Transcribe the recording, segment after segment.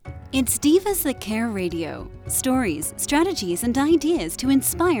It's Divas That Care Radio. Stories, strategies, and ideas to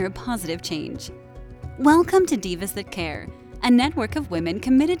inspire positive change. Welcome to Divas That Care, a network of women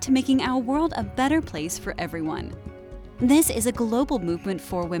committed to making our world a better place for everyone. This is a global movement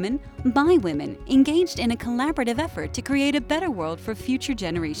for women, by women, engaged in a collaborative effort to create a better world for future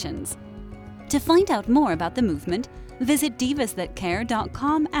generations. To find out more about the movement, visit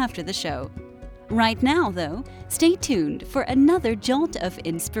divasthatcare.com after the show. Right now, though, stay tuned for another jolt of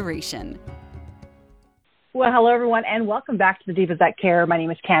inspiration. Well, hello, everyone, and welcome back to the Divas That Care. My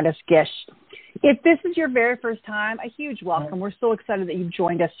name is Candace Gish. If this is your very first time, a huge welcome. We're so excited that you've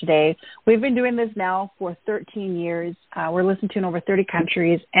joined us today. We've been doing this now for 13 years. We're listened to in over 30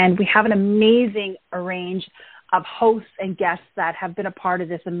 countries, and we have an amazing range of hosts and guests that have been a part of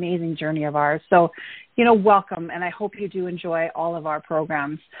this amazing journey of ours. So, welcome, and I hope you do enjoy all of our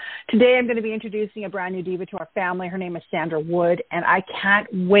programs. Today, I'm going to be introducing a brand new diva to our family. Her name is Sandra Wood, and I can't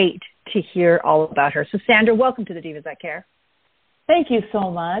wait to hear all about her. So, Sandra, welcome to the Divas That Care. Thank you so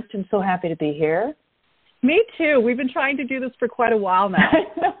much. I'm so happy to be here. Me too. We've been trying to do this for quite a while now.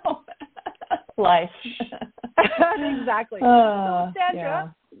 I know. Life. Exactly. So,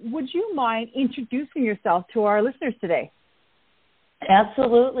 Sandra, would you mind introducing yourself to our listeners today?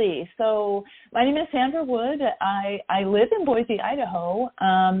 Absolutely. So my name is Sandra Wood. I live in Boise, Idaho,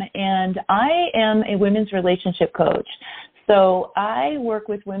 and I am a women's relationship coach. So I work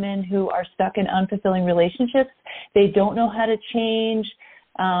with women who are stuck in unfulfilling relationships. They don't know how to change.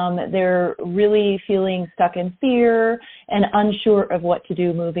 They're really feeling stuck in fear and unsure of what to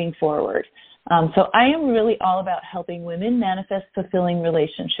do moving forward. So I am really all about helping women manifest fulfilling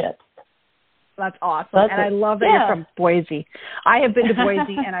relationships. That's awesome. I love that you're from Boise. I have been to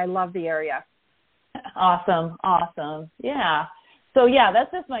Boise, and I love the area. Awesome. Yeah. So,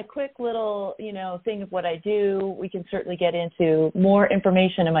 that's just my quick little, thing of what I do. We can certainly get into more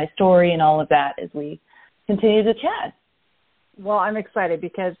information in my story and all of that as we continue to chat. Well, I'm excited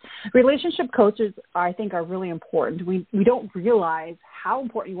because relationship coaches, I think, are really important. We don't realize how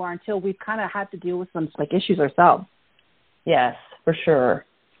important you are until we've kind of had to deal with some issues ourselves. Yes, for sure.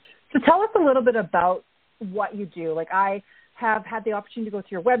 So tell us a little bit about what you do. I have had the opportunity to go to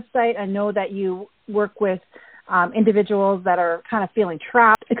your website. I know that you work with individuals that are kind of feeling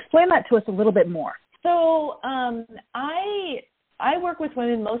trapped. Explain that to us a little bit more. So I work with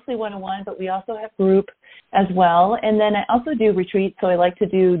women mostly one-on-one, but we also have group as well. And then I also do retreats, so I like to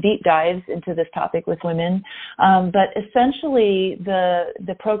do deep dives into this topic with women. But essentially,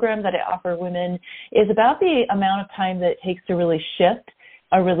 the program that I offer women is about the amount of time that it takes to really shift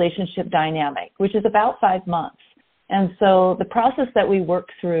a relationship dynamic, which is about 5 months. And so the process that we work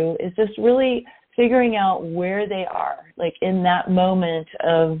through is just really figuring out where they are, in that moment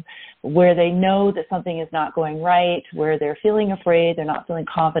of where they know that something is not going right, where they're feeling afraid, they're not feeling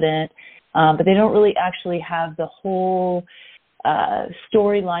confident, but they don't really actually have the whole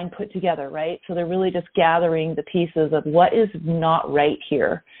storyline put together, right? So they're really just gathering the pieces of what is not right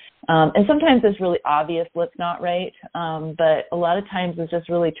here. And sometimes it's really obvious what's not right, but a lot of times it's just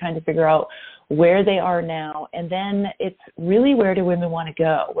really trying to figure out where they are now. And then it's really, where do women want to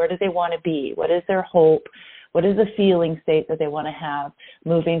go? Where do they want to be? What is their hope? What is the feeling state that they want to have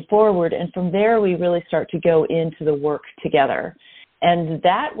moving forward? And from there, we really start to go into the work together. And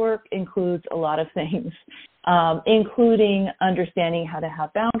that work includes a lot of things, including understanding how to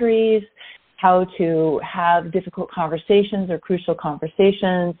have boundaries, how to have difficult conversations or crucial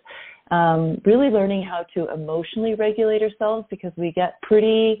conversations, really learning how to emotionally regulate ourselves, because we get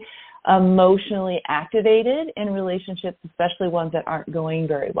pretty emotionally activated in relationships, especially ones that aren't going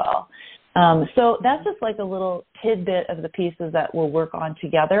very well. So that's just a little tidbit of the pieces that we'll work on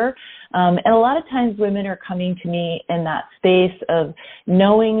together. And a lot of times women are coming to me in that space of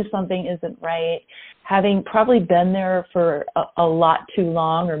knowing something isn't right, having probably been there for a lot too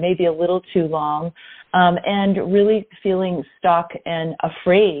long, or maybe a little too long, and really feeling stuck and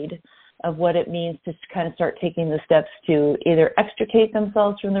afraid of what it means to kind of start taking the steps to either extricate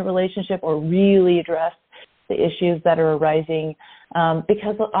themselves from the relationship or really address the issues that are arising.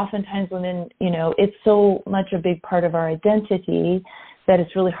 Because oftentimes women, it's so much a big part of our identity that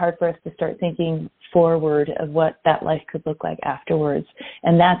it's really hard for us to start thinking forward of what that life could look like afterwards.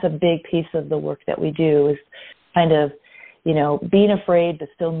 And that's a big piece of the work that we do, is kind of, being afraid but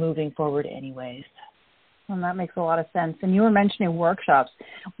still moving forward anyways. And that makes a lot of sense. And you were mentioning workshops.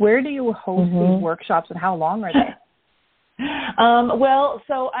 Where do you host these workshops, and how long are they? Well,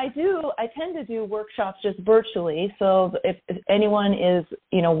 so I tend to do workshops just virtually. So if anyone is,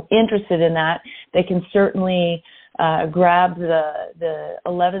 interested in that, they can certainly grab the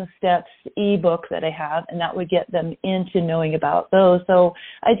 11 Steps ebook that I have, and that would get them into knowing about those. So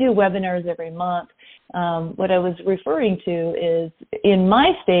I do webinars every month. What I was referring to is in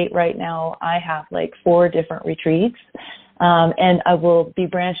my state right now, I have like 4 different retreats. And I will be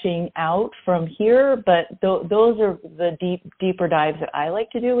branching out from here, but those are the deeper dives that I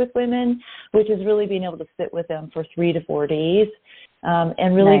like to do with women, which is really being able to sit with them for 3 to 4 days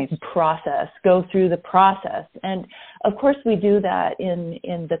and really go through the process. And of course, we do that in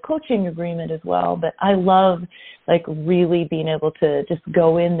the coaching agreement as well. But I love like really being able to just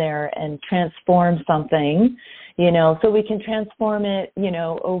go in there and transform something, so we can transform it,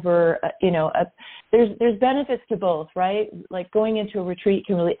 over, there's benefits to both, right? Like going into a retreat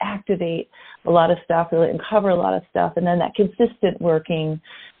can really activate a lot of stuff, really uncover a lot of stuff. And then that consistent working,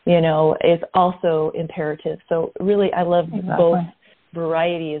 is also imperative. So really, I love both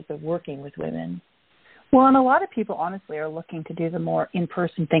varieties of working with women. Well, and a lot of people, honestly, are looking to do the more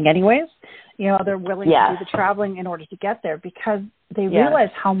in-person thing anyways. They're willing to do the traveling in order to get there because they realize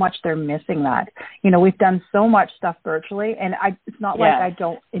how much they're missing that. We've done so much stuff virtually, and it's not like I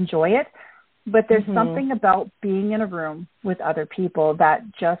don't enjoy it, but there's something about being in a room with other people that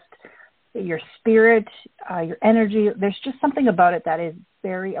just your spirit, your energy, there's just something about it that is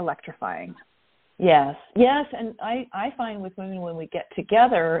very electrifying. Yes, and I find with women when we get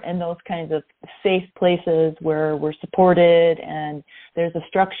together in those kinds of safe places where we're supported and there's a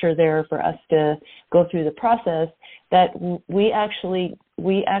structure there for us to go through the process, that we actually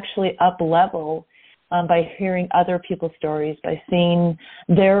up-level by hearing other people's stories, by seeing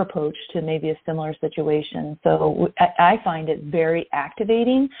their approach to maybe a similar situation. So I find it very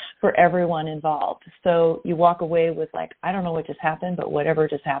activating for everyone involved. So you walk away with like, I don't know what just happened, but whatever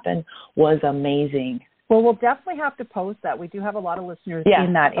just happened was amazing. Well, we'll definitely have to post that. We do have a lot of listeners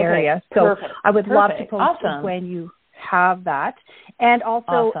in that area. So I would love to post when you have that. And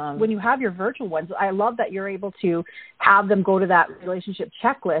also when you have your virtual ones, I love that you're able to have them go to that relationship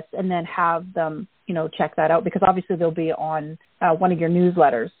checklist and then have them, check that out, because obviously they'll be on one of your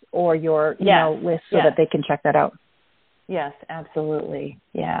newsletters or your list so that they can check that out. Yes, absolutely.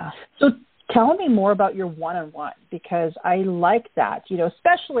 Yeah. So tell me more about your one-on-one, because I like that,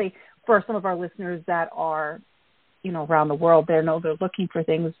 especially for some of our listeners that are, around the world. They're looking for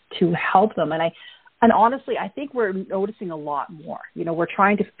things to help them. And honestly, I think we're noticing a lot more. We're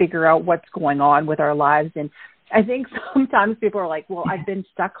trying to figure out what's going on with our lives. And I think sometimes people are like, well, I've been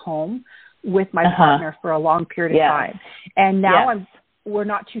stuck home with my partner for a long period of time. And now we're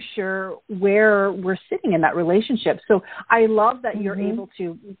not too sure where we're sitting in that relationship. So I love that you're able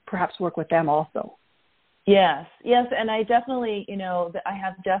to perhaps work with them also. Yes. And I definitely, I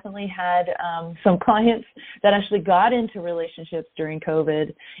have definitely had some clients that actually got into relationships during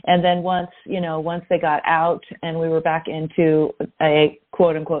COVID. And then once they got out and we were back into a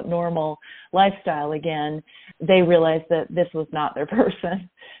quote unquote normal lifestyle again, they realized that this was not their person.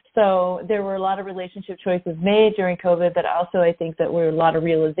 So there were a lot of relationship choices made during COVID, but also I think that there were a lot of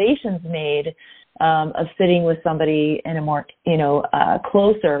realizations made of sitting with somebody in a more,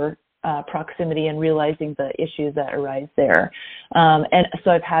 closer proximity and realizing the issues that arise there. And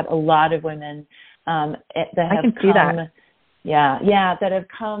so I've had a lot of women that have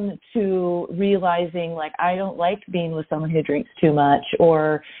come to realizing, like, I don't like being with someone who drinks too much,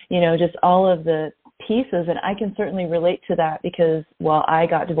 or, just all of the pieces. And I can certainly relate to that because while I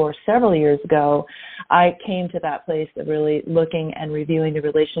got divorced several years ago, I came to that place of really looking and reviewing the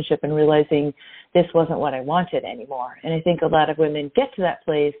relationship and realizing this wasn't what I wanted anymore. And I think a lot of women get to that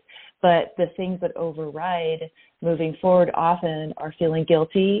place, but the things that override moving forward often are feeling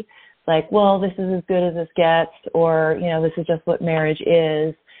guilty, like, well, this is as good as this gets, or, this is just what marriage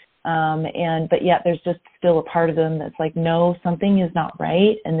is. But yet there's just still a part of them that's like, no, something is not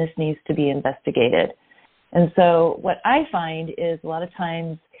right, and this needs to be investigated. And so what I find is a lot of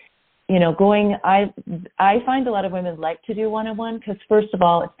times, I find a lot of women like to do one-on-one because, first of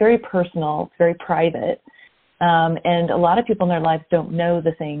all, it's very personal, it's very private. And a lot of people in their lives don't know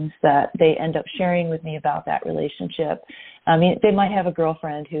the things that they end up sharing with me about that relationship. I mean, they might have a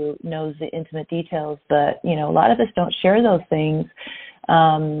girlfriend who knows the intimate details, but, a lot of us don't share those things.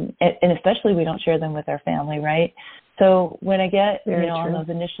 And especially we don't share them with our family, right? So when I get, on those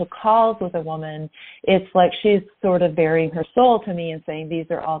initial calls with a woman, it's like she's sort of bearing her soul to me and saying, these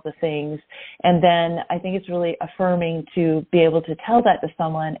are all the things. And then I think it's really affirming to be able to tell that to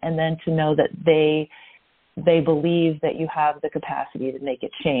someone and then to know that they they believe that you have the capacity to make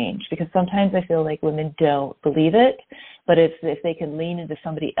it change. Because sometimes I feel like women don't believe it, but if they can lean into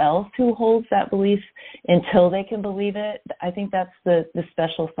somebody else who holds that belief until they can believe it, I think that's the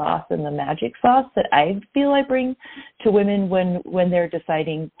special sauce and the magic sauce that I feel I bring to women when they're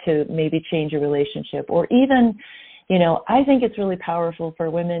deciding to maybe change a relationship. Or even, I think it's really powerful for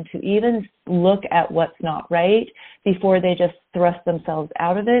women to even look at what's not right before they just thrust themselves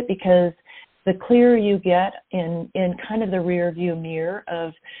out of it, because the clearer you get in kind of the rear view mirror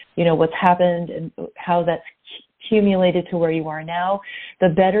of, what's happened and how that's accumulated to where you are now, the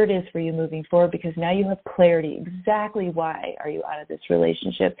better it is for you moving forward, because now you have clarity. Exactly why are you out of this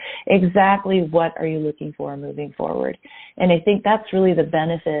relationship? Exactly what are you looking for moving forward? And I think that's really the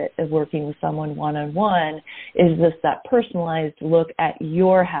benefit of working with someone one-on-one, is that personalized look at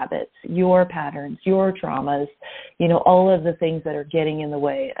your habits, your patterns, your traumas, all of the things that are getting in the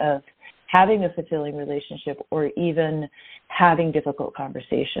way of having a fulfilling relationship or even having difficult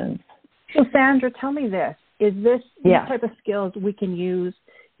conversations. So Sandra, tell me this. Is this these type of skills we can use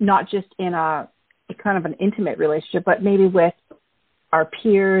not just in a kind of an intimate relationship, but maybe with our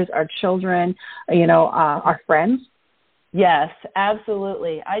peers, our children, our friends? Yes,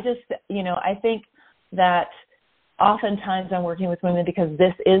 absolutely. I think that oftentimes I'm working with women because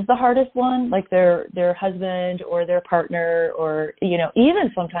this is the hardest one, like their husband or their partner, or,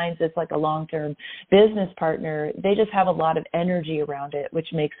 even sometimes it's like a long-term business partner. They just have a lot of energy around it, which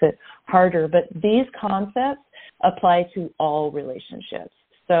makes it harder. But these concepts apply to all relationships.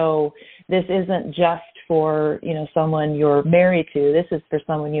 So this isn't just for, someone you're married to. This is for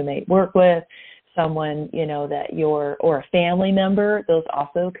someone you may work with, someone, or a family member. Those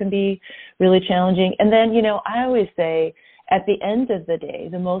also can be really challenging. And then, I always say at the end of the day,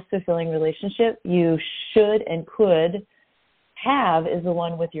 the most fulfilling relationship you should and could have is the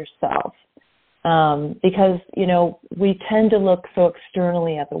one with yourself. Because, we tend to look so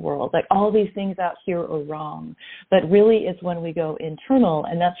externally at the world, like all these things out here are wrong, but really it's when we go internal,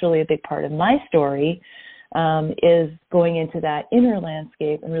 and that's really a big part of my story, is going into that inner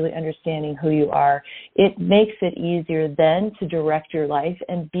landscape and really understanding who you are. It makes it easier then to direct your life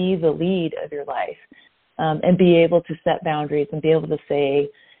and be the lead of your life, and be able to set boundaries and be able to say,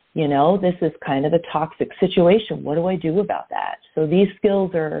 this is kind of a toxic situation. What do I do about that? So these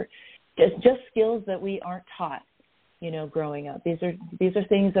skills are just skills that we aren't taught, growing up. These are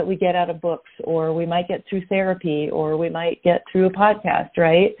things that we get out of books, or we might get through therapy, or we might get through a podcast,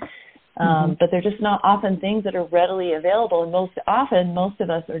 right? But they're just not often things that are readily available. And most of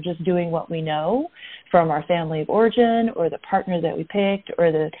us are just doing what we know from our family of origin, or the partner that we picked,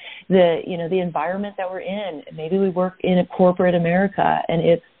 or the environment that we're in. Maybe we work in a corporate America and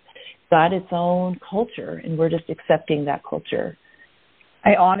it's got its own culture, and we're just accepting that culture.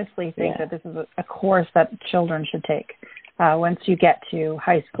 I honestly think that this is a course that children should take once you get to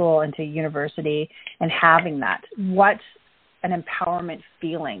high school and to university, and having that. What an empowerment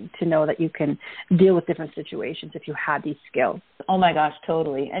feeling to know that you can deal with different situations if you had these skills. Oh my gosh,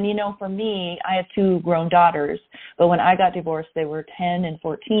 totally. And for me, I have 2 grown daughters, but when I got divorced, they were 10 and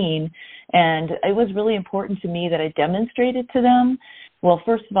 14. And it was really important to me that I demonstrated to them, well,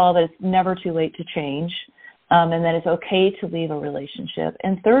 first of all, that it's never too late to change. And that it's okay to leave a relationship.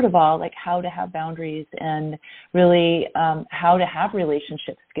 And third of all, like how to have boundaries and really how to have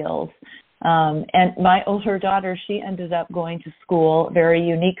relationship skills. And my older daughter, she ended up going to school, a very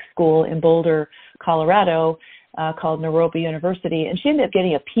unique school in Boulder, Colorado, called Naropa University. And she ended up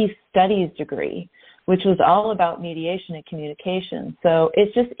getting a peace studies degree, which was all about mediation and communication. So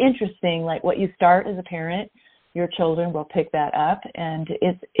it's just interesting, like what you start as a parent, your children will pick that up, and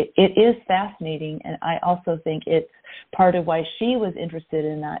it is fascinating. And I also think it's part of why she was interested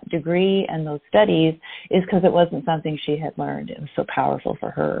in that degree and those studies, is because it wasn't something she had learned. It was so powerful for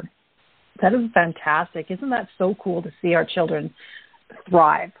her. That is fantastic. Isn't that so cool to see our children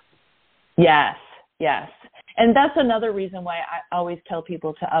thrive? Yes. And that's another reason why I always tell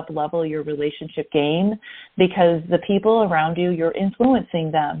people to up-level your relationship game, because the people around you, you're influencing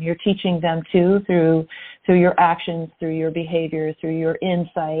them. You're teaching them too through your actions, through your behavior, through your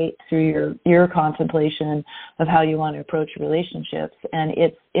insight, through your contemplation of how you want to approach relationships. And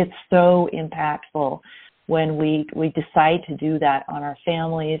it's so impactful when we decide to do that on our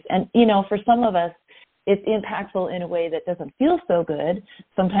families. And, for some of us, it's impactful in a way that doesn't feel so good.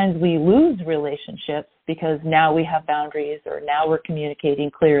 Sometimes we lose relationships because now we have boundaries, or now we're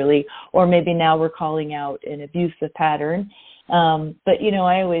communicating clearly, or maybe now we're calling out an abusive pattern. But,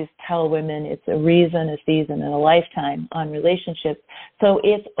 I always tell women it's a reason, a season, and a lifetime on relationships. So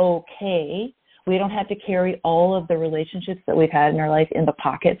it's okay We don't have to carry all of the relationships that we've had in our life in the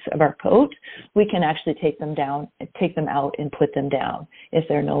pockets of our coat. We can actually take them out and put them down if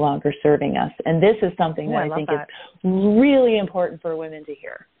they're no longer serving us. And this is something that I think is really important for women to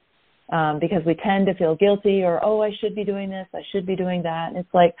hear. Because we tend to feel guilty or, I should be doing this, I should be doing that. And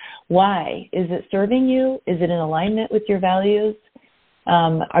it's like, why? Is it serving you? Is it in alignment with your values?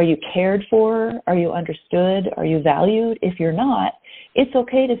 Are you cared for? Are you understood? Are you valued? If you're not, it's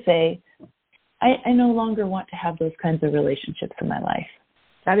okay to say, I no longer want to have those kinds of relationships in my life.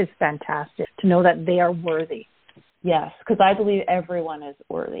 That is fantastic to know that they are worthy. Yes, because I believe everyone is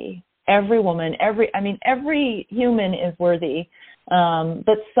worthy. Every woman, every human is worthy.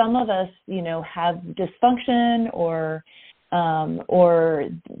 But some of us, have dysfunction or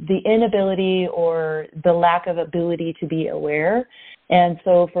the inability or the lack of ability to be aware. And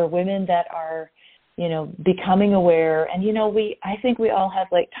so for women that are, becoming aware, and, I think we all have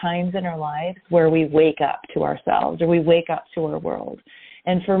like times in our lives where we wake up to ourselves or we wake up to our world.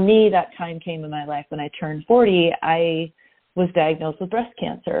 And for me, that time came in my life when I turned 40. I was diagnosed with breast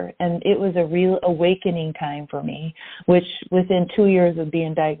cancer, and it was a real awakening time for me, which within 2 years of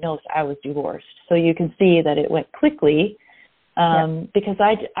being diagnosed, I was divorced. So you can see that it went quickly because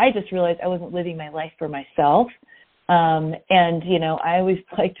I just realized I wasn't living my life for myself. And, I always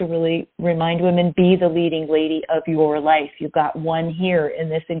like to really remind women, be the leading lady of your life. You've got one here in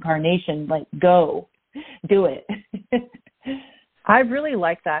this incarnation, like go, do it. I really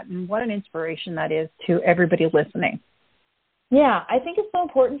like that. And what an inspiration that is to everybody listening. Yeah, I think it's so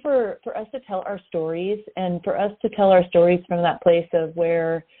important for us to tell our stories and for us to tell our stories from that place of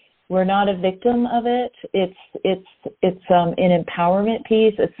where we're not a victim of it. It's an empowerment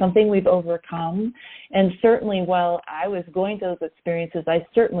piece. It's something we've overcome. And certainly while I was going through those experiences, I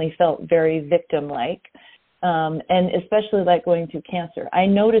certainly felt very victim-like, and especially like going through cancer. I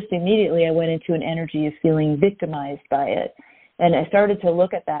noticed immediately I went into an energy of feeling victimized by it. And I started to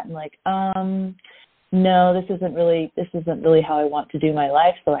look at that and like, no, this isn't really how I want to do my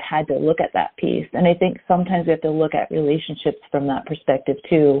life. So I had to look at that piece. And I think sometimes we have to look at relationships from that perspective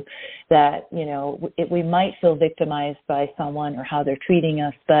too, that, we might feel victimized by someone or how they're treating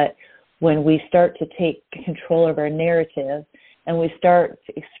us. But when we start to take control of our narrative and we start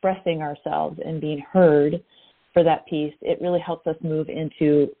expressing ourselves and being heard for that piece, it really helps us move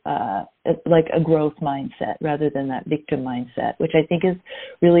into like a growth mindset rather than that victim mindset, which I think is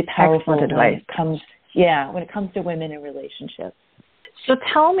really powerful when it comes to women in relationships. So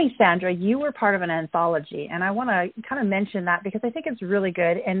tell me, Sandra, you were part of an anthology, and I want to kind of mention that because I think it's really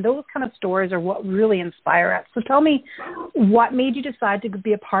good, and those kind of stories are what really inspire us. So tell me what made you decide to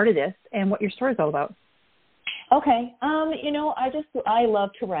be a part of this and what your story is all about. Okay. I love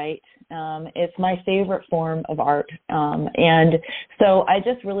to write. It's my favorite form of art. And so I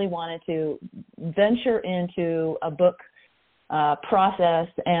just really wanted to venture into a book process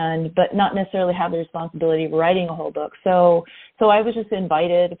but not necessarily have the responsibility of writing a whole book. So I was just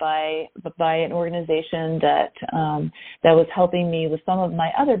invited by an organization that was helping me with some of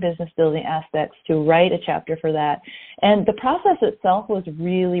my other business building aspects to write a chapter for that. And the process itself was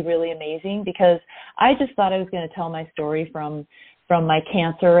really, really amazing because I just thought I was going to tell my story from my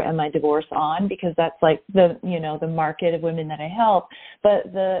cancer and my divorce on, because that's like the market of women that I help.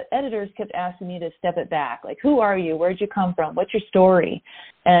 But the editors kept asking me to step it back. Like, who are you? Where'd you come from? What's your story?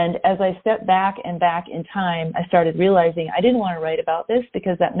 And as I stepped back and back in time, I started realizing I didn't want to write about this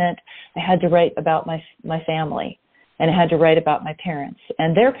because that meant I had to write about my family, and I had to write about my parents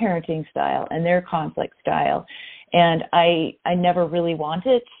and their parenting style and their conflict style. And I never really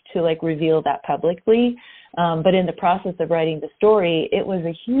wanted to like reveal that publicly. But in the process of writing the story, it was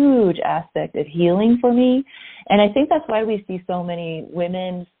a huge aspect of healing for me. And I think that's why we see so many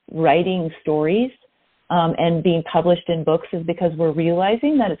women writing stories and being published in books, is because we're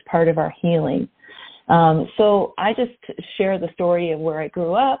realizing that it's part of our healing. So I just share the story of where I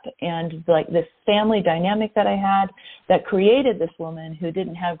grew up and like this family dynamic that I had that created this woman who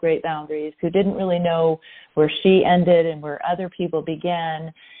didn't have great boundaries, who didn't really know where she ended and where other people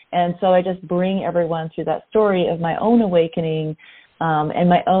began. And so I just bring everyone through that story of my own awakening and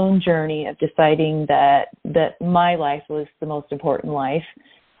my own journey of deciding that my life was the most important life,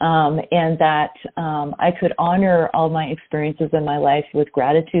 and that I could honor all my experiences in my life with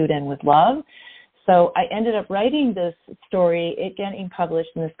gratitude and with love. So I ended up writing this story, it getting published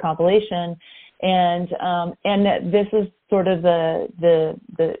in this compilation, and this is sort of the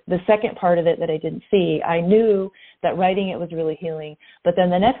second part of it that I didn't see. I knew that writing it was really healing, but then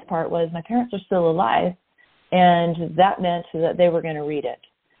the next part was my parents are still alive, and that meant that they were going to read it.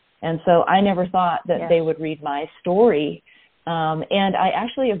 And so I never thought that they would read my story And I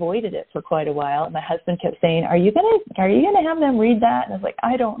actually avoided it for quite a while. My husband kept saying, are you gonna have them read that? And I was like,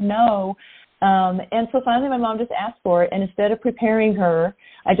 I don't know. And so finally my mom just asked for it. And instead of preparing her,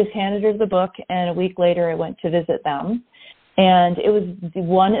 I just handed her the book. And a week later I went to visit them. And it was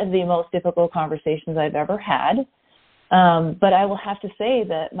one of the most difficult conversations I've ever had. But I will have to say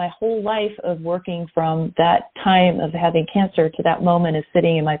that my whole life of working from that time of having cancer to that moment of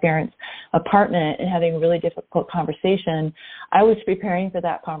sitting in my parents' apartment and having a really difficult conversation, I was preparing for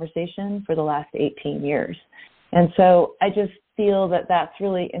that conversation for the last 18 years. And so I just feel that that's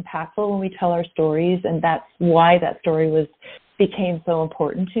really impactful when we tell our stories, and that's why that story became so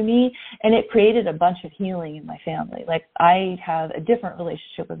important to me. And it created a bunch of healing in my family. Like, I have a different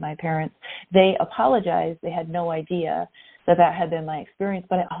relationship with my parents. They apologized. They had no idea that had been my experience,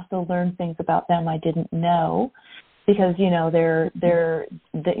 but I also learned things about them I didn't know because, they're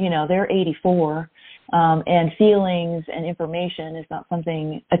 84, and feelings and information is not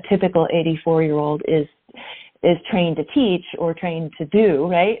something a typical 84-year-old is trained to teach or trained to do,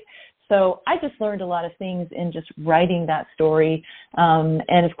 right? So I just learned a lot of things in just writing that story.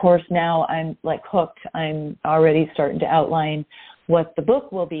 And of course, now I'm like hooked. I'm already starting to outline what the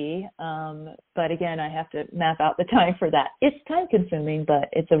book will be. But again, I have to map out the time for that. It's time consuming, but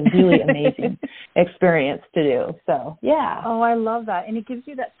it's a really amazing experience to do. So yeah. Oh, I love that. And it gives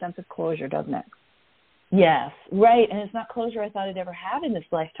you that sense of closure, doesn't it? Yes, right. And it's not closure I thought I'd ever have in this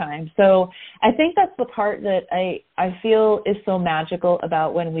lifetime. So I think that's the part that I feel is so magical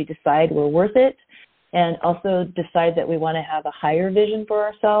about when we decide we're worth it and also decide that we want to have a higher vision for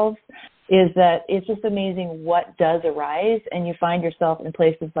ourselves, is that it's just amazing what does arise, and you find yourself in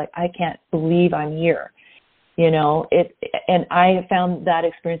places like, I can't believe I'm here. And I found that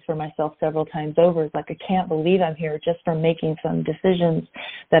experience for myself several times over. It's like, I can't believe I'm here just from making some decisions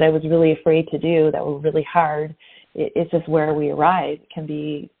that I was really afraid to do that were really hard. It's just where we arrive. It can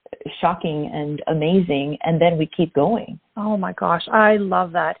be shocking and amazing, and then we keep going. Oh my gosh, I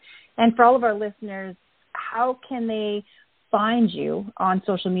love that. And for all of our listeners, how can they find you on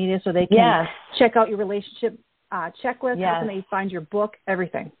social media so they can check out your relationship checklist? How can they find your book,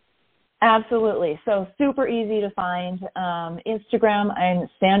 everything? Absolutely. So super easy to find. Instagram, I'm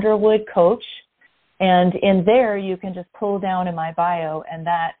Sandra Wood Coach. And in there, you can just pull down in my bio, and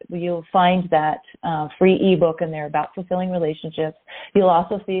that you'll find that free ebook in there about fulfilling relationships. You'll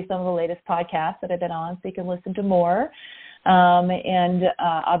also see some of the latest podcasts that I've been on, so you can listen to more. And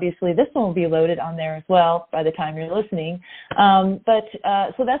obviously this one will be loaded on there as well by the time you're listening.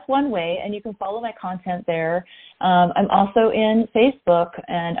 So that's one way, and you can follow my content there. I'm also in Facebook,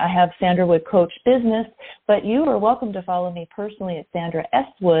 and I have Sandra Wood Coach Business, but you are welcome to follow me personally at Sandra S.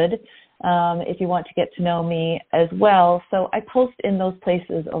 Wood if you want to get to know me as well. So I post in those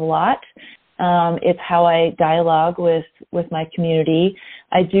places a lot. It's how I dialogue with my community.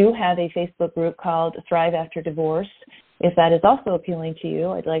 I do have a Facebook group called Thrive After Divorce. If that is also appealing to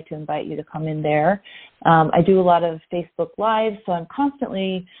you, I'd like to invite you to come in there. I do a lot of Facebook Lives, so I'm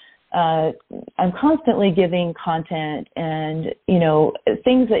constantly giving content and,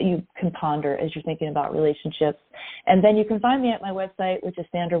 things that you can ponder as you're thinking about relationships. And then you can find me at my website, which is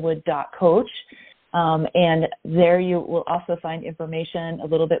sandrawood.coach. And there you will also find information a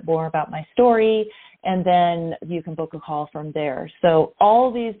little bit more about my story, and then you can book a call from there. So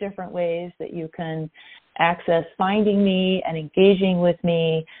all these different ways that you can access finding me and engaging with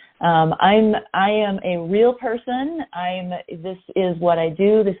me. I am a real person. This is what I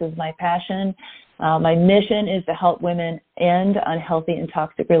do. This is my passion. My mission is to help women end unhealthy and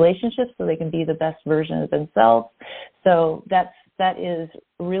toxic relationships so they can be the best version of themselves. So that is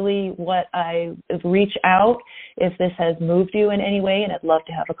really what I reach out if this has moved you in any way, and I'd love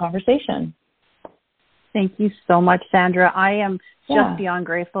to have a conversation. Thank you so much, Sandra. I am just beyond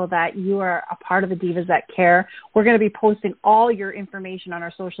grateful that you are a part of the Divas That Care. We're going to be posting all your information on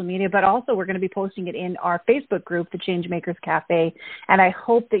our social media, but also we're going to be posting it in our Facebook group, the Changemakers Cafe. And I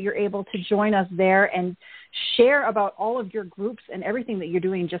hope that you're able to join us there and share about all of your groups and everything that you're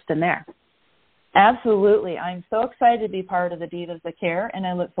doing just in there. Absolutely. I'm so excited to be part of the Divas That Care, and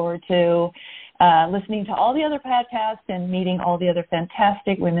I look forward to listening to all the other podcasts and meeting all the other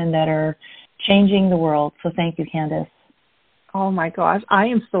fantastic women that are changing the world. So thank you, Candace. Oh, my gosh. I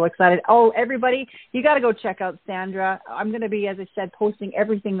am so excited. Oh, everybody, you got to go check out Sandra. I'm going to be, as I said, posting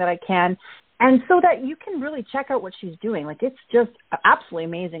everything that I can. And so that you can really check out what she's doing. Like, it's just absolutely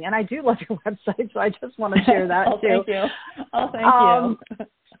amazing. And I do love your website, so I just want to share that, too. Thank you. Thank you.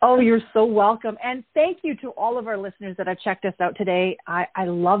 Oh, you're so welcome. And thank you to all of our listeners that have checked us out today. I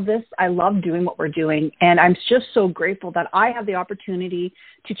love this. I love doing what we're doing. And I'm just so grateful that I have the opportunity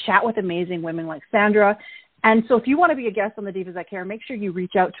to chat with amazing women like Sandra And so if you want to be a guest on the Divas That Care, make sure you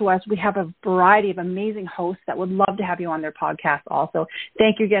reach out to us. We have a variety of amazing hosts that would love to have you on their podcast also.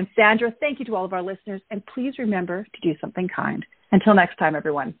 Thank you again, Sandra. Thank you to all of our listeners. And please remember to do something kind. Until next time,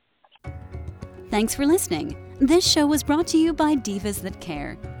 everyone. Thanks for listening. This show was brought to you by Divas That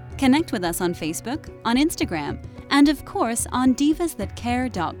Care. Connect with us on Facebook, on Instagram, and of course on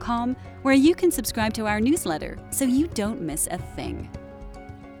divasthatcare.com, where you can subscribe to our newsletter so you don't miss a thing.